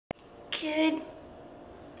Good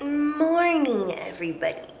morning,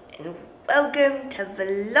 everybody, and welcome to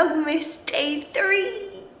Vlogmas Day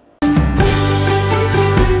 3.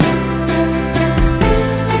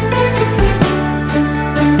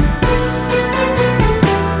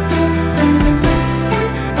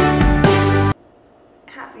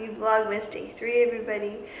 Happy Vlogmas Day 3,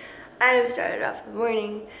 everybody. I have started off the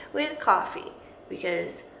morning with coffee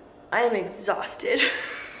because I am exhausted.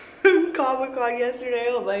 Comic-Con yesterday,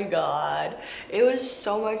 oh my god, it was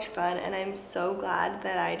so much fun, and I'm so glad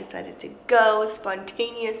that I decided to go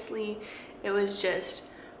spontaneously. It was just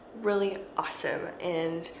really awesome,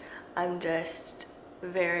 and I'm just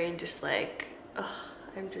very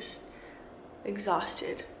I'm just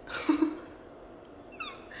exhausted.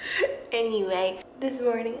 Anyway, this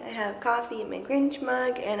morning I have coffee in my Grinch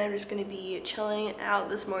mug, and I'm just going to be chilling out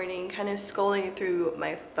this morning, kind of scrolling through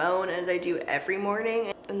my phone as I do every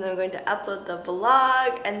morning. And then I'm going to upload the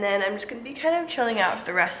vlog, and then I'm just going to be kind of chilling out for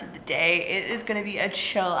the rest of the day. It is going to be a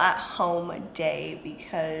chill at home day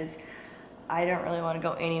because I don't really want to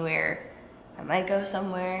go anywhere. I might go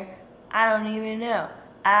somewhere. I don't even know.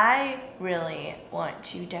 I really want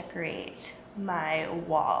to decorate my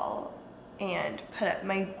wall and put up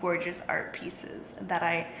my gorgeous art pieces that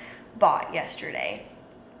I bought yesterday.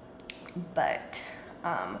 But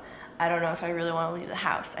I don't know if I really want to leave the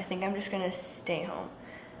house. I think I'm just gonna stay home.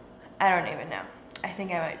 I don't even know. I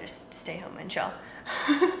think I might just stay home and chill.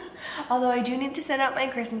 Although I do need to send out my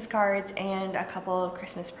Christmas cards and a couple of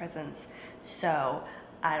Christmas presents. So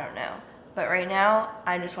I don't know. But right now,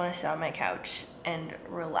 I just want to sit on my couch and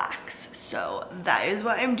relax. So that is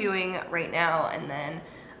what I'm doing right now. And then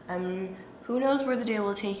who knows where the day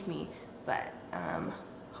will take me, but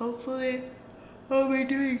hopefully I'll be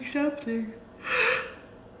doing something.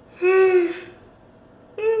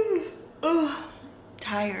 Oh,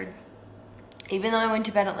 tired. Even though I went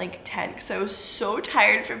to bed at like 10 because I was so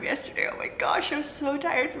tired from yesterday. Oh my gosh, I was so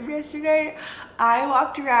tired from yesterday. I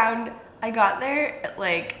walked around, I got there at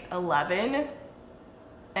like 11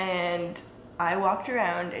 and I walked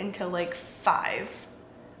around until like 5.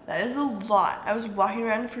 That is a lot. I was walking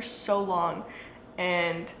around for so long,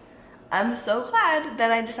 and I'm so glad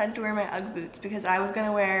that I decided to wear my UGG boots because I was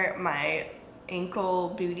gonna wear my ankle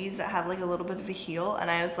booties that have like a little bit of a heel, and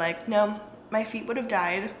I was like, no, my feet would have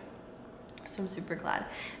died. So I'm super glad.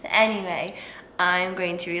 But anyway, I'm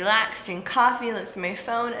going to relax, drink coffee, look through my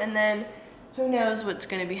phone, and then who knows what's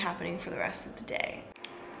gonna be happening for the rest of the day.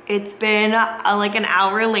 It's been like an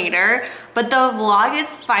hour later, but the vlog is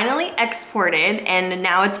finally exported and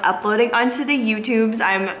now it's uploading onto the YouTubes.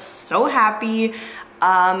 I'm so happy.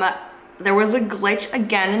 There was a glitch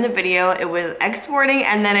again in the video. It was exporting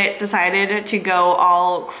and then it decided to go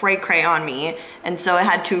all cray-cray on me. And so I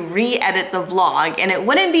had to re-edit the vlog, and it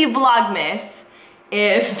wouldn't be Vlogmas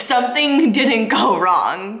if something didn't go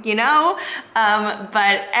wrong, you know?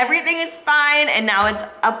 But everything is fine, and now it's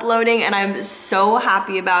uploading, and I'm so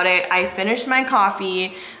happy about it. I finished my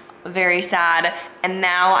coffee, very sad, and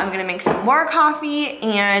now I'm gonna make some more coffee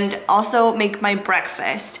and also make my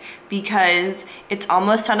breakfast because it's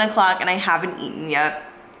almost 10 o'clock and I haven't eaten yet.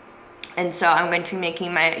 And so I'm going to be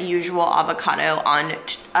making my usual avocado on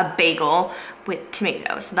a bagel with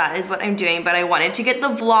tomatoes. That is what I'm doing, but I wanted to get the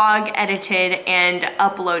vlog edited and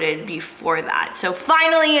uploaded before that. So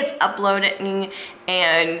finally it's uploading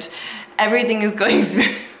and everything is going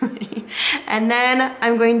smoothly. And then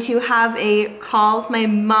I'm going to have a call with my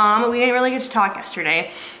mom. We didn't really get to talk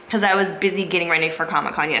yesterday because I was busy getting ready for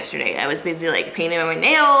Comic-Con yesterday. I was busy like painting my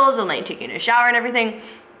nails and like taking a shower and everything.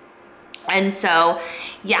 And so,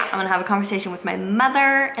 yeah, I'm gonna have a conversation with my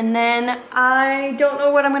mother, and then I don't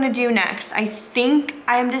know what I'm gonna do next. I think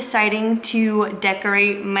I'm deciding to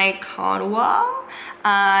decorate my con wall.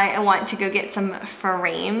 I want to go get some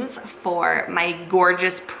frames for my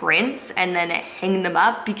gorgeous prints and then hang them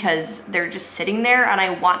up because they're just sitting there and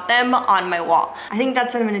I want them on my wall. I think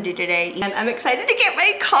that's what I'm gonna do today. And I'm excited to get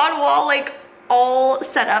my con wall like all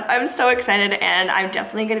set up. I'm so excited, and I'm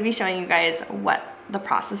definitely gonna be showing you guys what the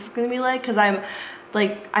process is gonna be like because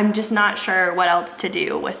I'm just not sure what else to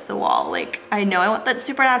do with the wall. Like, I know I want that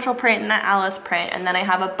Supernatural print and that Alice print, and then I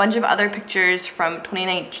have a bunch of other pictures from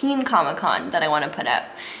 2019 Comic-Con that I want to put up,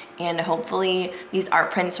 and hopefully these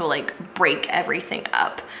art prints will like break everything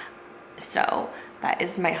up. So that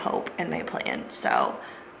is my hope and my plan. So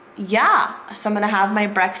yeah, so I'm gonna have my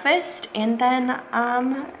breakfast, and then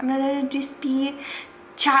I'm gonna just be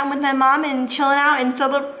chatting with my mom and chilling out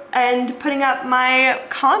and putting up my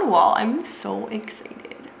con wall. I'm so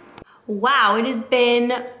excited. Wow, it has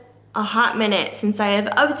been a hot minute since I have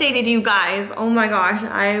updated you guys. Oh my gosh,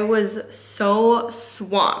 I was so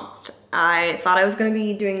swamped I thought I was gonna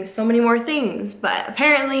be doing so many more things, but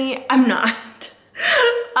apparently I'm not.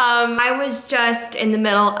 I was just in the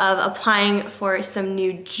middle of applying for some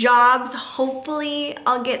new jobs. Hopefully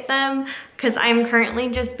I'll get them because I'm currently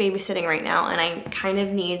just babysitting right now and I kind of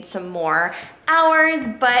need some more hours,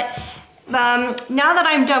 but now that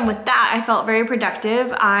I'm done with that, I felt very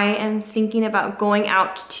productive. I am thinking about going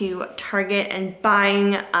out to Target and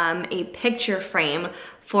buying a picture frame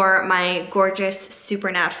for my gorgeous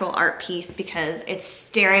supernatural art piece because it's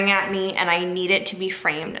staring at me and I need it to be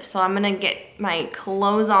framed. So I'm gonna get my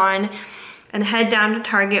clothes on and head down to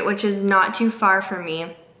Target, which is not too far from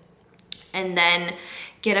me, and then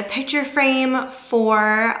get a picture frame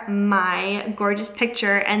for my gorgeous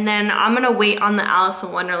picture, and then I'm gonna wait on the Alice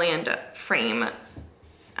in Wonderland frame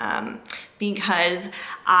because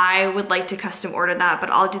I would like to custom order that, but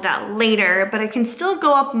I'll do that later. But I can still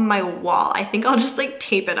go up on my wall. I think I'll just like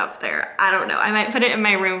tape it up there. I don't know. I might put it in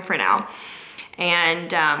my room for now and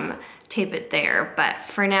tape it there. But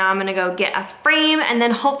for now, I'm gonna go get a frame and then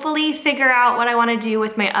hopefully figure out what I wanna do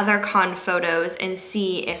with my other con photos and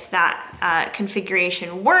see if that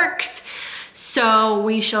configuration works. So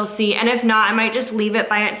we shall see. And if not, I might just leave it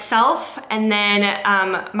by itself. And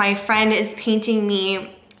then my friend is painting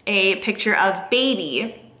me a picture of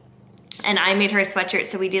baby and I made her a sweatshirt,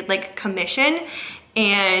 so we did like commission,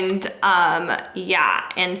 and yeah,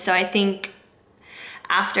 and so I think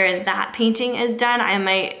after that painting is done, I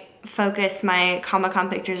might focus my Comic-Con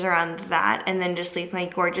pictures around that and then just leave my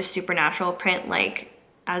gorgeous supernatural print like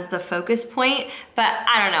as the focus point. But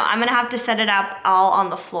I don't know, I'm gonna have to set it up all on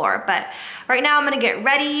the floor. But right now I'm gonna get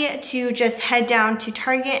ready to just head down to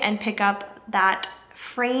Target and pick up that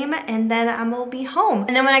frame, and then I will be home.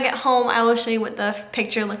 And then when I get home, I will show you what the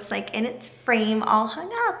picture looks like in its frame all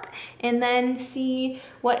hung up, and then see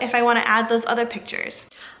what if I want to add those other pictures.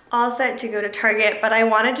 All set to go to Target, but I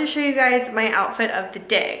wanted to show you guys my outfit of the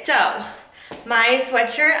day. So my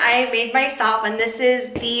sweatshirt I made myself, and this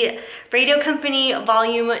is the Radio Company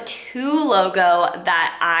Volume 2 logo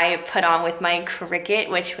that I put on with my Cricut,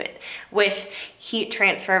 which with heat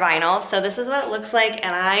transfer vinyl. So this is what it looks like,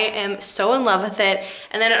 and I am so in love with it.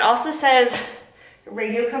 And then it also says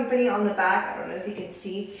Radio Company on the back. I don't know if you can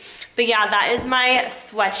see, but yeah, that is my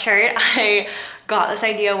sweatshirt. I got this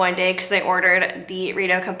idea one day because I ordered the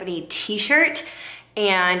Radio Company t-shirt,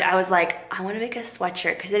 and I was like, I want to make a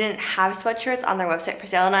sweatshirt because they didn't have sweatshirts on their website for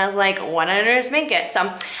sale, and I was like, why don't I just make it? So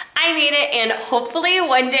I made it, and hopefully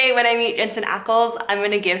one day when I meet Jensen Ackles, I'm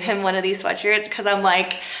gonna give him one of these sweatshirts because I'm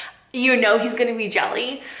like, you know, he's gonna be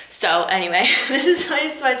jelly. So anyway, this is my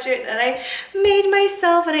sweatshirt that I made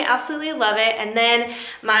myself, and I absolutely love it. And then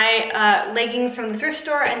my leggings from the thrift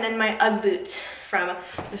store, and then my Ugg boots from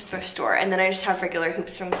the thrift store. And then I just have regular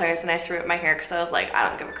hoops from Claire's, and I threw up my hair because I was like, I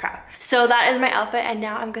don't give a crap. So that is my outfit, and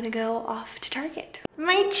now I'm gonna go off to Target.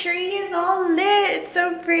 My tree is all lit, it's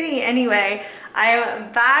so pretty. Anyway,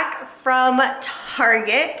 I'm back from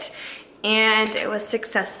Target, and it was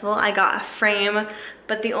successful. I got a frame,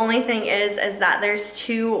 but the only thing is that there's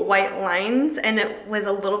 2 white lines, and it was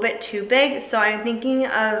a little bit too big, so I'm thinking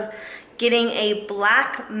of getting a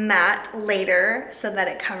black mat later so that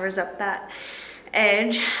it covers up that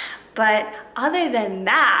edge. But other than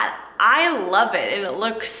that, I love it, and it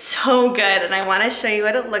looks so good, and I want to show you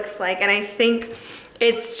what it looks like. And I think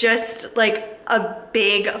it's just like a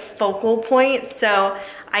big focal point, so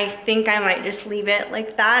I think I might just leave it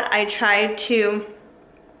like that. I tried to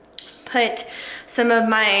put some of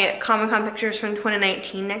my Comic-Con pictures from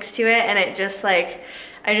 2019 next to it, and it just like,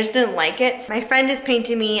 I just didn't like it. My friend is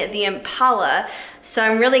painting me the Impala, so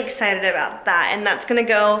I'm really excited about that. And that's gonna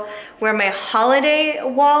go where my holiday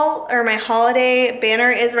wall, or my holiday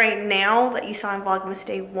banner is right now that you saw in Vlogmas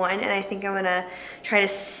Day 1. And I think I'm gonna try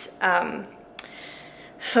to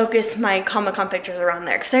focus my Comic-Con pictures around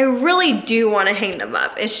there because I really do wanna hang them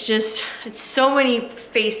up. It's just, it's so many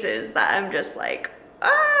faces that I'm just like,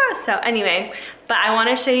 ah. So anyway, but I want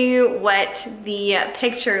to show you what the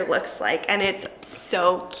picture looks like, and it's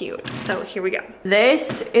so cute. So here we go.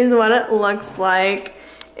 This is what it looks like.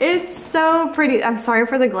 It's so pretty. I'm sorry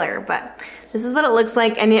for the glare, but this is what it looks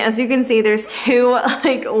like. And as you can see, there's 2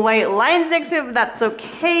 like white lines next to it, but that's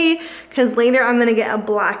okay because later I'm gonna get a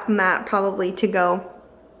black mat probably to go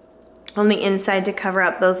on the inside to cover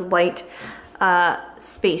up those white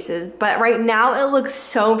spaces. But right now it looks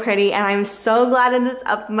so pretty, and I'm so glad it is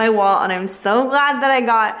up my wall, and I'm so glad that I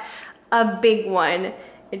got a big one.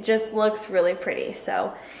 It just looks really pretty,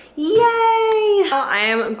 so yay! Now I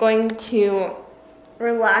am going to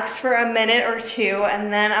relax for a minute or 2,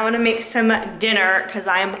 and then I want to make some dinner because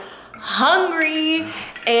I'm hungry.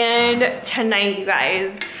 And tonight, you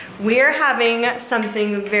guys, we're having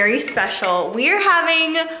something very special. We're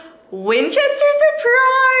having Winchester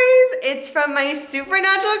surprise. It's from my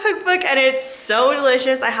Supernatural cookbook and it's so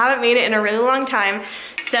delicious. I haven't made it in a really long time.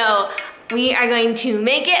 So we are going to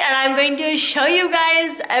make it and I'm going to show you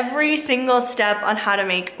guys every single step on how to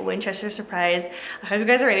make a Winchester surprise. I hope you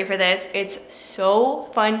guys are ready for this. It's so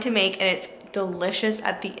fun to make and it's delicious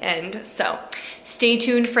at the end. So stay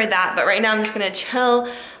tuned for that. But right now I'm just gonna chill,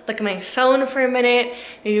 look at my phone for a minute,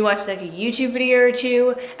 maybe watch like a YouTube video or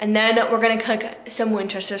two, and then we're gonna cook some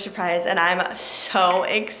Winchester surprise and I'm so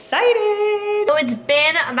excited. So it's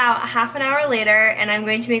been about half an hour later and I'm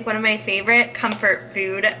going to make one of my favorite comfort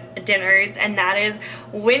food dinners, and that is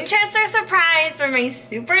Winchester surprise from my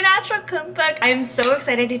Supernatural cookbook. I'm so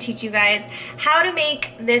excited to teach you guys how to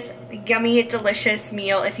make this yummy, delicious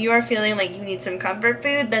meal. If you are feeling like you need some comfort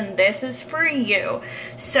food, then this is for you.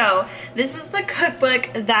 So this is the cookbook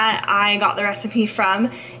that I got the recipe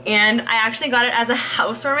from, and I actually got it as a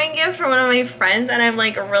housewarming gift from one of my friends, and I'm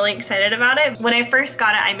like really excited about it. When I first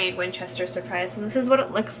got it, I made Winchester surprise. So this is what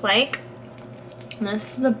it looks like. And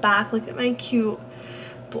this is the back. Look at my cute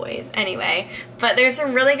boys. Anyway, but there's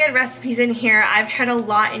some really good recipes in here. I've tried a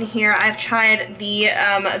lot in here. I've tried the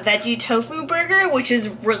veggie tofu burger, which is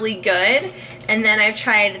really good, and then I've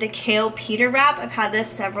tried the kale pita wrap. I've had this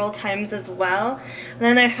several times as well. And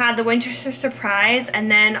then I've had the Winchester surprise, and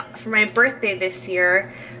then for my birthday this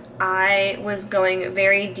year I was going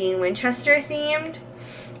very Dean Winchester themed,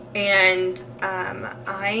 and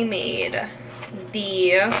I made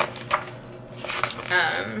the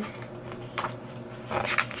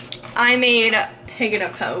pig in a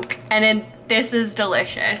poke, and this is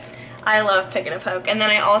delicious. I love pig in a poke. And then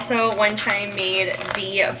I also one time made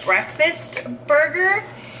the breakfast burger,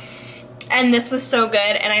 and this was so good,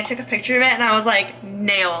 and I took a picture of it and I was like,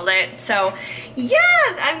 nailed it. So yeah,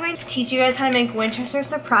 I'm going to teach you guys how to make Winchester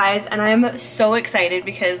surprise, and I'm so excited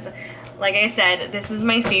because like I said, this is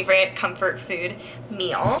my favorite comfort food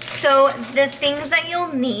meal. So the things that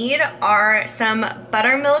you'll need are some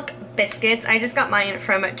buttermilk biscuits. I just got mine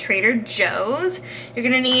from Trader Joe's. You're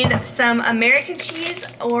gonna need some American cheese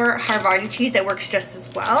or Havarti cheese. That works just as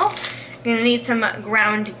well. You're gonna need some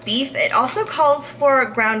ground beef. It also calls for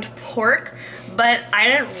ground pork, but I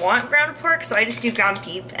didn't want ground pork, so I just do ground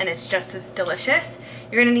beef and it's just as delicious.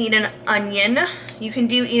 You're gonna need an onion. You can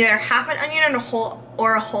do either half an onion and a whole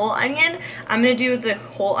onion. I'm gonna do the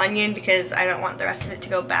whole onion because I don't want the rest of it to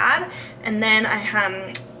go bad. And then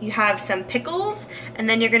you have some pickles, and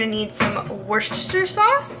then you're gonna need some Worcestershire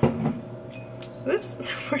sauce. Oops,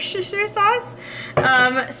 some Worcestershire sauce,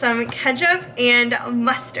 some ketchup and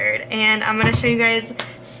mustard. And I'm gonna show you guys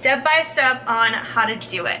step by step on how to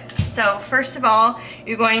do it. So first of all,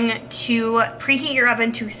 you're going to preheat your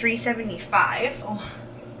oven to 375.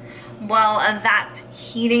 While that's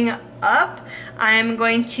heating up, I'm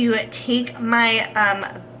going to take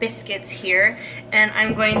my biscuits here and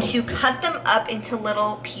I'm going to cut them up into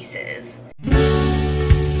little pieces.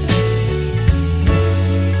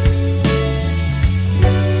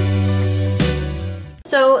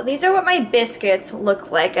 So these are what my biscuits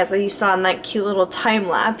look like, as you saw in that cute little time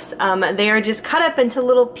lapse. They are just cut up into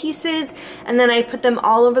little pieces, and then I put them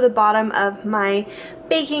all over the bottom of my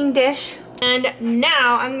baking dish. And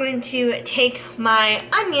now I'm going to take my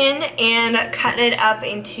onion and cut it up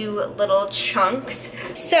into little chunks.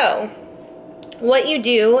 So what you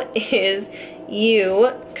do is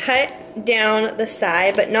you cut down the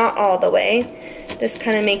side, but not all the way. Just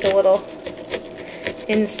kind of make a little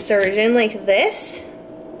incision like this.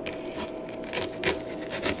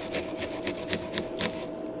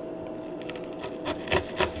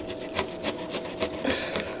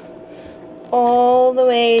 All the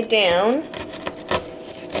way down.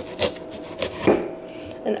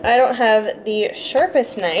 And I don't have the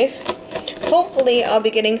sharpest knife. Hopefully I'll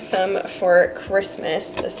be getting some for Christmas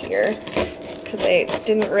this year, because I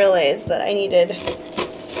didn't realize that I needed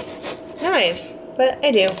knives, but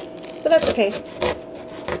I do, but that's okay.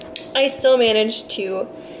 I still managed to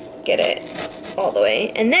get it all the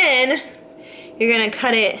way. And then you're gonna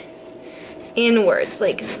cut it inwards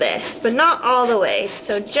like this, but not all the way,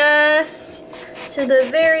 so just to the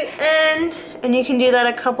very end, and you can do that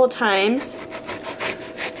a couple times.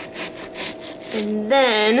 And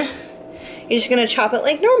then you're just gonna chop it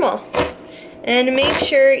like normal, and make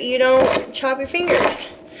sure you don't chop your fingers.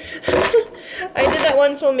 I did that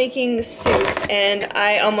once while making soup, and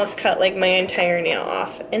I almost cut like my entire nail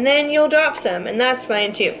off. And then you'll drop some, and that's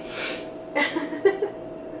fine too.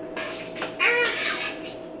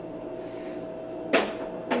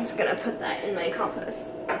 I'm just gonna put that in my compost.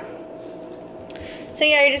 So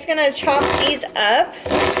yeah, you're just gonna chop these up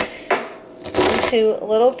into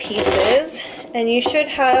little pieces, and you should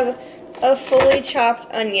have a fully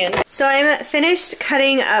chopped onion. So I'm finished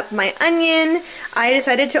cutting up my onion. I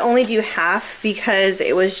decided to only do half because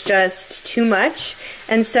it was just too much.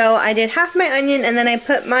 And so I did half my onion, and then I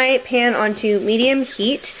put my pan onto medium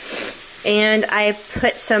heat, and I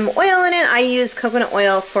put some oil in it. I use coconut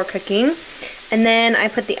oil for cooking. And then I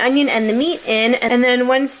put the onion and the meat in, and then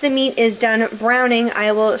once the meat is done browning,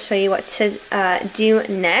 I will show you what to do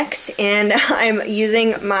next. And I'm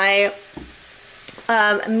using my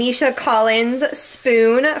Misha Collins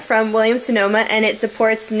spoon from Williams-Sonoma, and it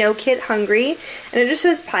supports No Kid Hungry, and it just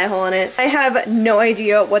says pie hole in it. I have no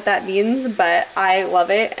idea what that means, but I love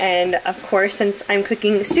it, and of course, since I'm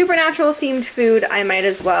cooking supernatural themed food, I might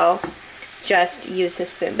as well just use this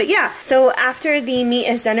spoon. But yeah, so after the meat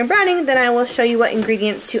is done and browning, then I will show you what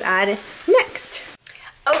ingredients to add next.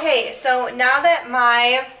 Okay, so now that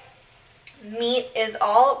my meat is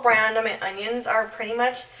all browned and my onions are pretty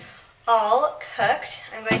much all cooked,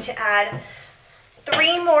 I'm going to add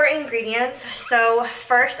 3 more ingredients. So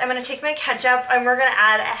first I'm going to take my ketchup, and we're going to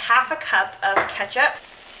add a half a cup of ketchup.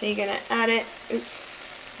 So you're going to add it,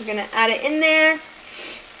 you're going to add it in there,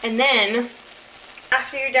 and then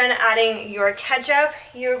after you're done adding your ketchup,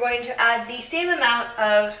 you're going to add the same amount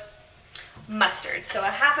of mustard. So a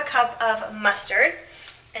half a cup of mustard.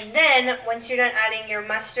 And then once you're done adding your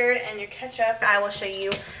mustard and your ketchup, I will show you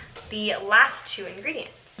the last 2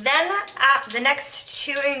 ingredients. Then the next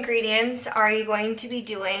 2 ingredients are you going to be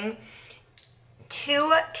doing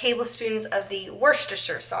 2 tablespoons of the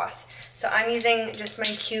Worcestershire sauce. So I'm using just my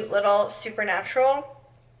cute little Supernatural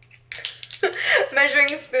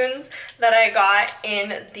measuring spoons that I got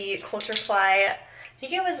in the Culturefly, I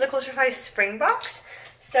think it was the Culturefly spring box.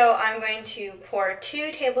 So I'm going to pour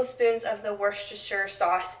 2 tablespoons of the Worcestershire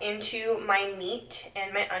sauce into my meat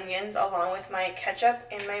and my onions, along with my ketchup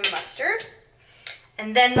and my mustard.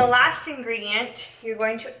 And then the last ingredient you're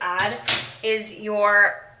going to add is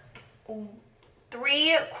your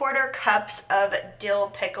 3/4 cups of dill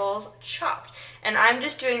pickles chopped. And I'm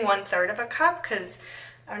just doing 1/3 of a cup because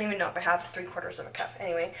I don't even know if I have 3/4 of a cup.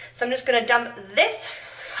 Anyway, so I'm just going to dump this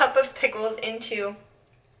cup of pickles into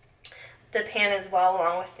the pan as well,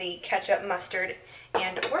 along with the ketchup, mustard,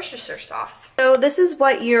 and Worcestershire sauce. So this is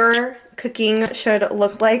what your cooking should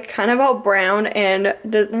look like, kind of all brown, and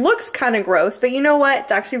it looks kind of gross, but you know what?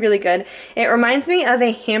 It's actually really good. It reminds me of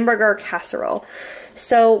a hamburger casserole.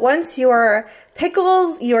 So once your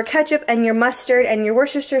pickles, your ketchup, and your mustard, and your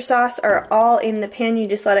Worcestershire sauce are all in the pan, you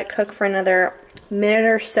just let it cook for another minute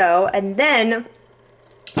or so, and then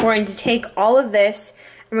we're going to take all of this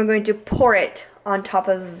and we're going to pour it on top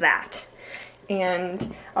of that.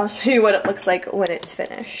 And I'll show you what it looks like when it's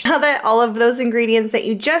finished. Now that all of those ingredients that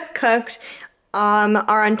you just cooked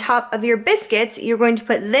are on top of your biscuits, you're going to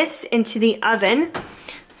put this into the oven.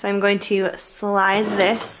 So I'm going to slide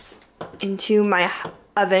this into my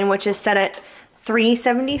oven, which is set at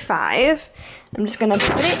 375. I'm just going to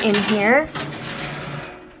put it in here.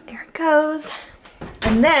 There it goes.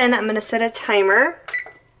 And then I'm going to set a timer.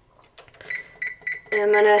 And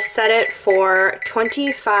I'm going to set it for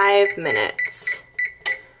 25 minutes.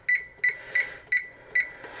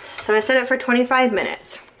 So I set it for 25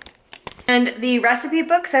 minutes. And the recipe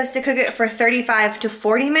book says to cook it for 35 to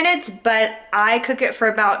 40 minutes, but I cook it for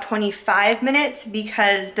about 25 minutes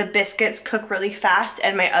because the biscuits cook really fast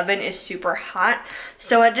and my oven is super hot.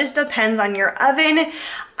 So it just depends on your oven.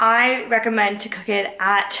 I recommend to cook it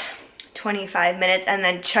at 25 minutes and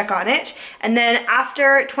then check on it. And then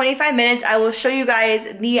after 25 minutes, I will show you guys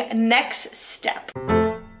the next step.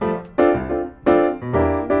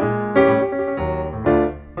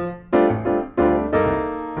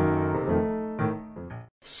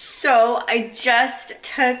 So I just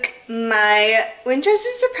took my Winchester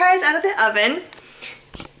surprise out of the oven,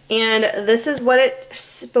 and this is what it's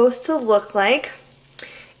supposed to look like.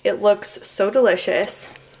 It looks so delicious.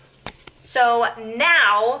 So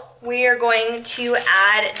now we are going to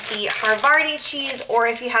add the Havarti cheese, or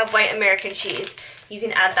if you have white American cheese, you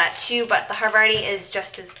can add that too, but the Havarti is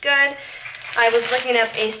just as good. I was looking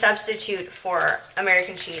up a substitute for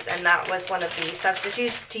American cheese, and that was one of the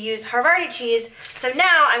substitutes to use Havarti cheese. So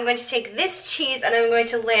now I'm going to take this cheese and I'm going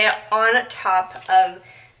to lay it on top of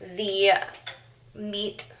the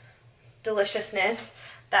meat deliciousness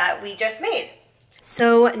that we just made.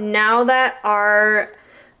 So now that our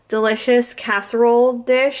delicious casserole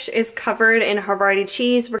dish is covered in Havarti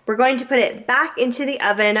cheese, we're going to put it back into the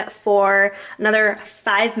oven for another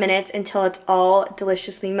 5 minutes until it's all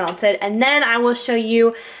deliciously melted, and then I will show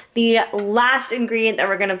you the last ingredient that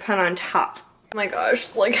we're going to put on top. Oh my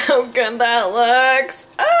gosh, look how good that looks.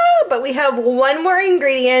 Oh, but we have one more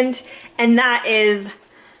ingredient, and that is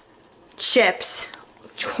chips,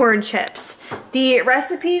 corn chips. The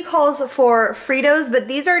recipe calls for Fritos, but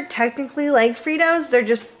these are technically like Fritos. They're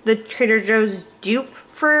just the Trader Joe's dupe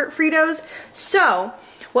for Fritos. So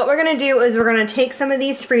what we're gonna do is we're gonna take some of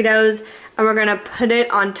these Fritos and we're gonna put it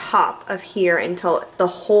on top of here until the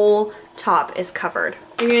whole top is covered.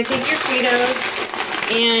 You're gonna take your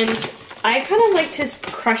Fritos, and I kind of like to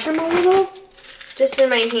crush them a little just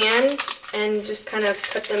in my hand and just kind of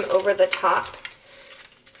put them over the top.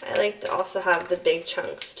 I like to also have the big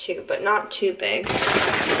chunks too, but not too big.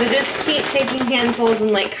 So just keep taking handfuls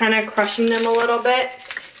and like kind of crushing them a little bit,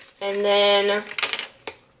 and then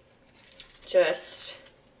just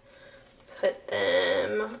put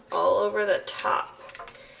them all over the top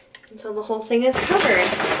until the whole thing is covered.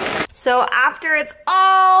 So after it's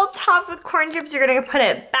all topped with corn chips, you're gonna put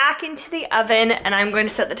it back into the oven, and I'm going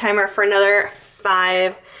to set the timer for another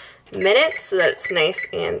 5 minutes so that it's nice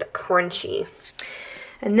and crunchy.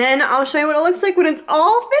 And then I'll show you what it looks like when it's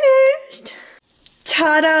all finished.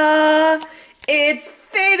 Ta-da! It's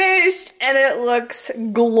finished and it looks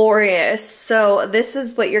glorious. So this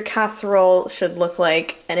is what your casserole should look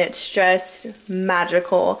like, and it's just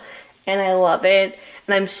magical and I love it.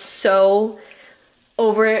 And I'm so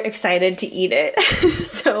over excited to eat it.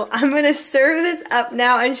 So I'm gonna serve this up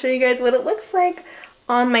now and show you guys what it looks like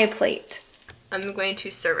on my plate. I'm going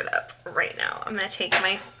to serve it up right now. I'm gonna take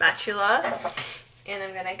my spatula and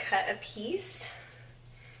I'm gonna cut a piece.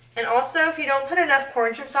 And also, if you don't put enough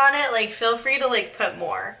corn chips on it, like feel free to like put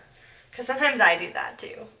more, because sometimes I do that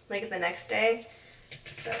too, like the next day.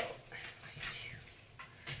 So I'm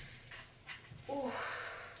going to, ooh.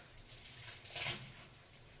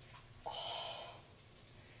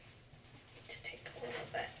 To take a little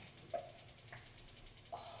bit.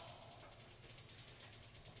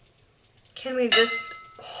 Can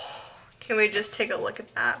we just take a look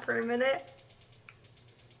at that for a minute?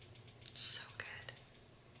 So good.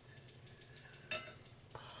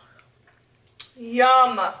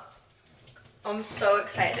 Yum! I'm so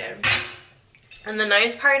excited. And the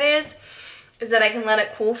nice part is that I can let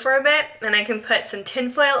it cool for a bit, and I can put some tin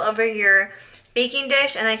foil over your baking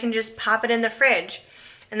dish, and I can just pop it in the fridge.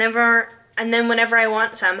 And then whenever I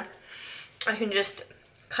want some, I can just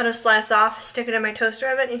cut a slice off, stick it in my toaster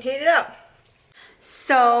oven, and heat it up.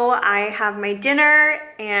 So I have my dinner,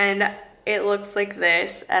 and it looks like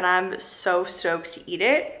this, and I'm so stoked to eat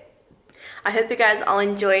it. I hope you guys all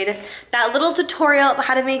enjoyed that little tutorial of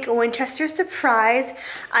how to make a Winchester surprise.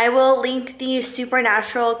 I will link the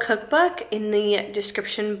Supernatural cookbook in the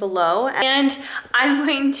description below. And I'm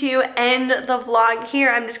going to end the vlog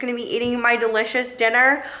here. I'm just going to be eating my delicious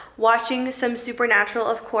dinner, watching some Supernatural,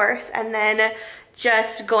 of course, and then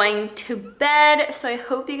just going to bed. So I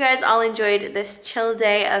hope you guys all enjoyed this chill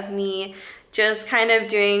day of me just kind of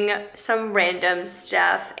doing some random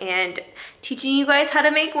stuff and teaching you guys how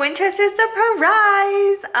to make Winchester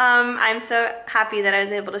surprise. I'm so happy that I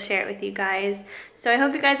was able to share it with you guys. So I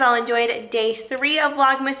hope you guys all enjoyed day 3 of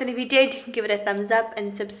Vlogmas, and if you did, you can give it a thumbs up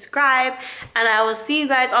and subscribe, and I will see you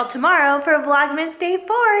guys all tomorrow for Vlogmas day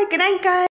 4. Good night, guys.